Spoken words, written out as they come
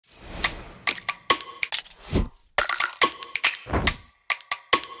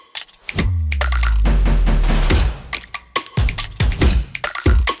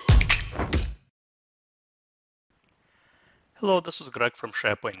Hello, this is Greg from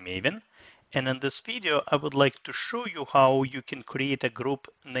SharePoint Maven, and in this video I would like to show you how you can create a group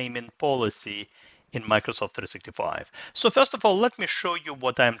naming policy in Microsoft 365. So first of all, let me show you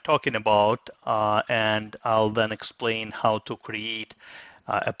what I'm talking about, and I'll then explain how to create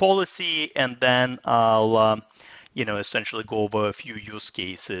a policy, and then I'll essentially go over a few use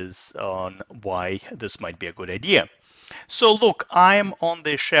cases on why this might be a good idea. So look, I'm on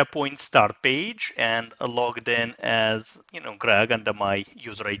the SharePoint start page and logged in as, Greg under my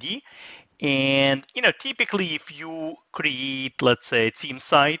user ID. And, typically if you create, let's say, a team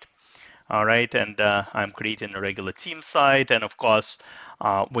site, all right, and I'm creating a regular team site. And of course,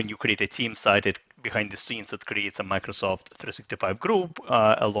 when you create a team site, behind the scenes, it creates a Microsoft 365 group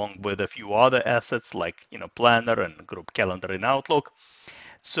along with a few other assets like, Planner and group calendar in Outlook.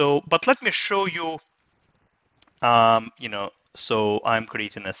 So, but let me show you so I'm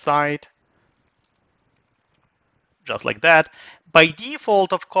creating a site just like that. By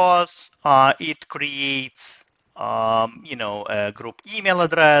default, of course, it creates, a group email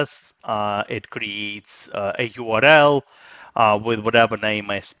address. It creates a URL with whatever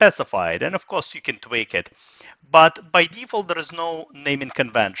name I specified. And of course, you can tweak it. But by default, there is no naming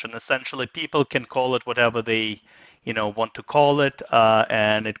convention. Essentially, people can call it whatever they want to call it,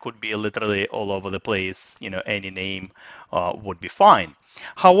 and it could be literally all over the place. Any name would be fine.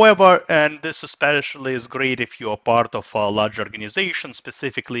 However, and this especially is great if you are part of a large organization,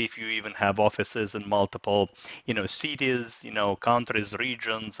 specifically if you even have offices in multiple, cities, countries,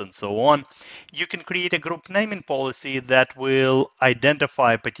 regions, and so on. You can create a group naming policy that will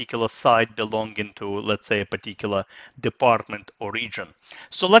identify a particular site belonging to, let's say, a particular department or region.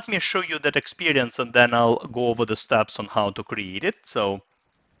 So let me show you that experience, and then I'll go over the steps on how to create it. So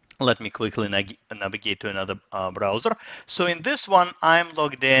let me quickly navigate to another browser. So in this one, I'm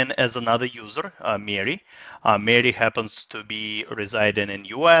logged in as another user, Mary. Mary happens to be residing in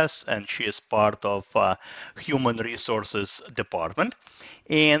US, and she is part of Human Resources Department.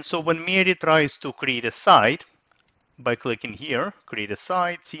 And so when Mary tries to create a site, by clicking here, create a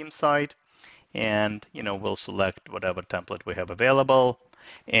site, team site, and we'll select whatever template we have available.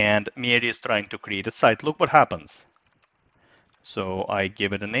 And Mary is trying to create a site. Look what happens. So I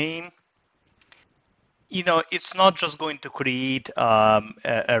give it a name. It's not just going to create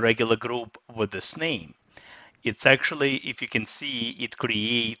a regular group with this name. It's actually, if you can see, it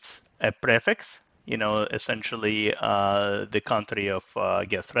creates a prefix, essentially the country of, I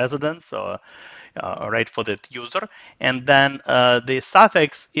guess, residence, or right, for that user. And then the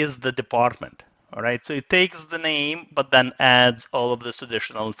suffix is the department. All right, so it takes the name, but then adds all of this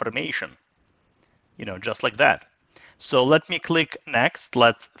additional information, just like that. So let me click next.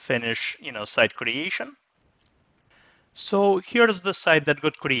 Let's finish, site creation. So here's the site that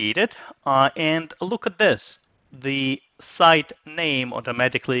got created, and look at this. The site name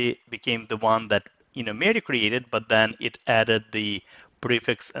automatically became the one that Mary created, but then it added the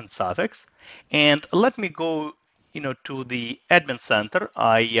prefix and suffix. And let me go to the admin center.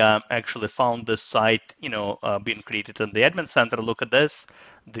 I actually found this site being created in the admin center. Look at this,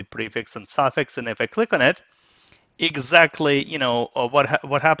 the prefix and suffix, and if I click on it, exactly,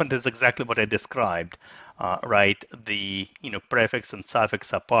 what happened is exactly what I described, right? The prefix and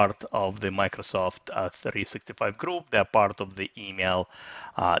suffix are part of the Microsoft 365 group. They're part of the email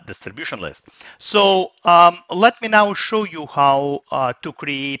distribution list. So let me now show you how to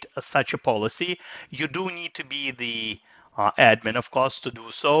create such a policy. You do need to be the admin, of course, to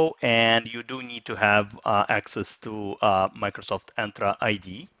do so, and you do need to have access to Microsoft Entra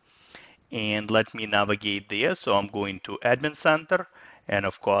ID. And let me navigate there. So I'm going to Admin Center, and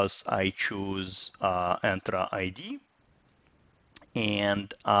of course I choose Entra ID.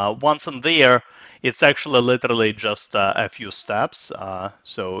 And once I'm there, it's actually literally just a few steps.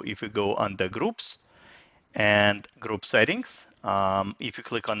 So if you go under Groups and Group Settings, if you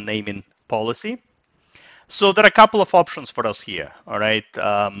click on Naming Policy, so there are a couple of options for us here, all right?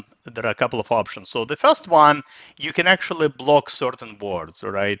 There are a couple of options. So the first one, you can actually block certain words, all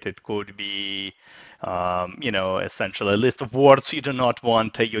right? It could be, essentially a list of words you do not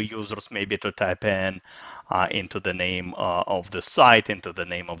want your users maybe to type in into the name of the site, into the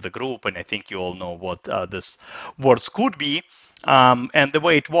name of the group. And I think you all know what these words could be. And the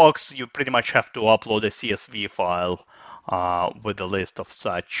way it works, you pretty much have to upload a CSV file with a list of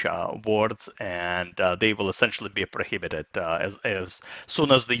such words, and they will essentially be prohibited. As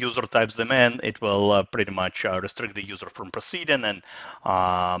soon as the user types them in, it will pretty much restrict the user from proceeding, and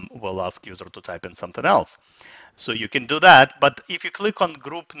will ask user to type in something else. So you can do that, but if you click on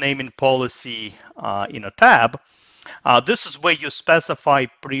Group Naming Policy in a tab, this is where you specify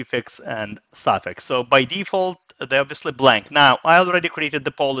prefix and suffix. So by default, they're obviously blank. Now, I already created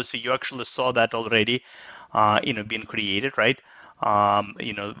the policy. You actually saw that already, being created, right?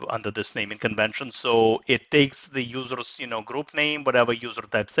 Under this naming convention. So it takes the user's, group name, whatever user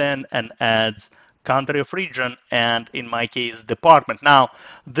types in, and adds country of region, and in my case, department. Now,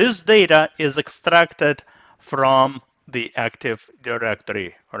 this data is extracted from the Active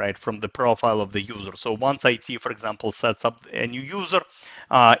Directory, right, from the profile of the user. So once IT, for example, sets up a new user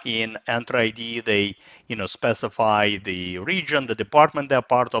in Entra ID, they, specify the region, the department they're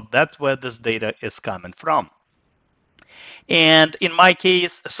part of. That's where this data is coming from. And in my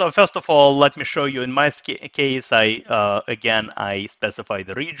case, so first of all, let me show you. In my case, I specify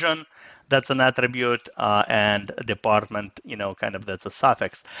the region. That's an attribute, and department, kind of that's a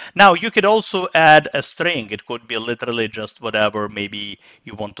suffix. Now, you could also add a string. It could be literally just whatever. Maybe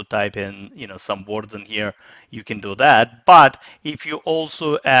you want to type in, some words in here. You can do that. But if you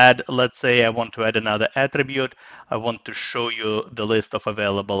also add, let's say I want to add another attribute, I want to show you the list of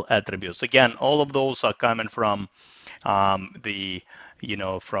available attributes. Again, all of those are coming from from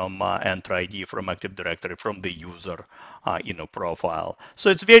Entra ID, from Active Directory, from the user, profile. So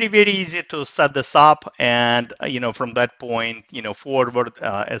it's very, very easy to set this up, and from that point, forward,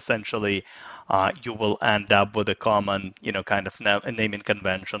 essentially, you will end up with a common, kind of naming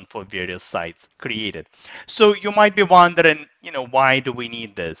convention for various sites created. So you might be wondering, why do we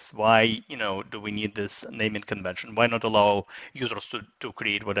need this? Why, do we need this naming convention? Why not allow users to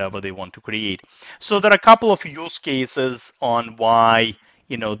create whatever they want to create? So there are a couple of use cases on why,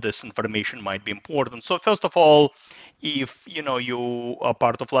 this information might be important. So first of all, if you are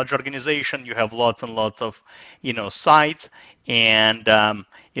part of large organization, you have lots and lots of sites, and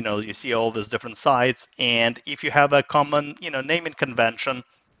you see all these different sites, and if you have a common naming convention,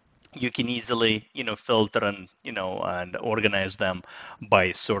 you can easily filter and organize them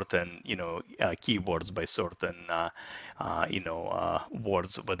by certain keywords, by certain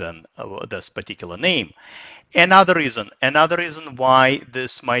words within this particular name. Another reason why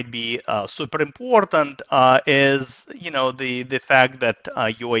this might be super important is the fact that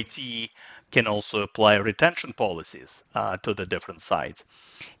UIT can also apply retention policies to the different sites,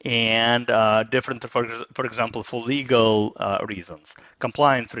 and different, for example, for legal reasons,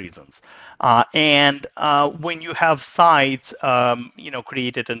 compliance reasons. And when you have sites,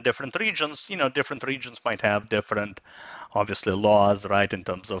 created in different regions, different regions might have different, obviously, laws, right, in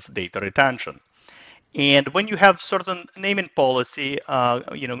terms of data retention. And when you have certain naming policy,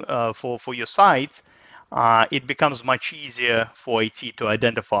 for your sites, it becomes much easier for IT to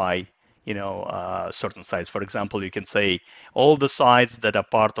identify, certain sites. For example, you can say all the sites that are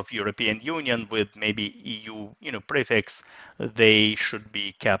part of European Union with maybe EU, prefix, they should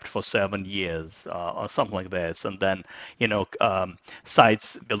be kept for 7 years or something like this. And then,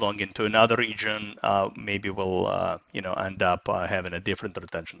 sites belonging to another region maybe will, end up having a different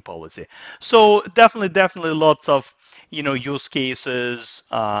retention policy. So definitely lots of, use cases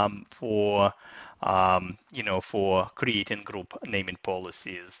for creating group naming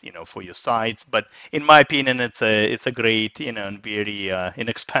policies, for your sites. But in my opinion, it's a great, and very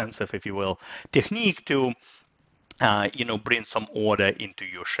inexpensive, if you will, technique to bring some order into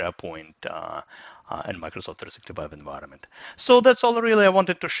your SharePoint and Microsoft 365 environment. So that's all really I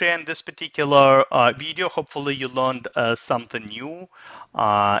wanted to share in this particular video. Hopefully you learned something new.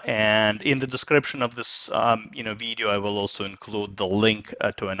 And in the description of this video, I will also include the link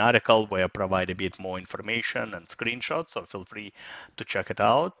to an article where I provide a bit more information and screenshots. So feel free to check it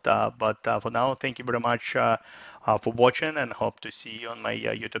out. But for now, thank you very much for watching, and hope to see you on my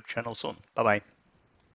YouTube channel soon. Bye-bye.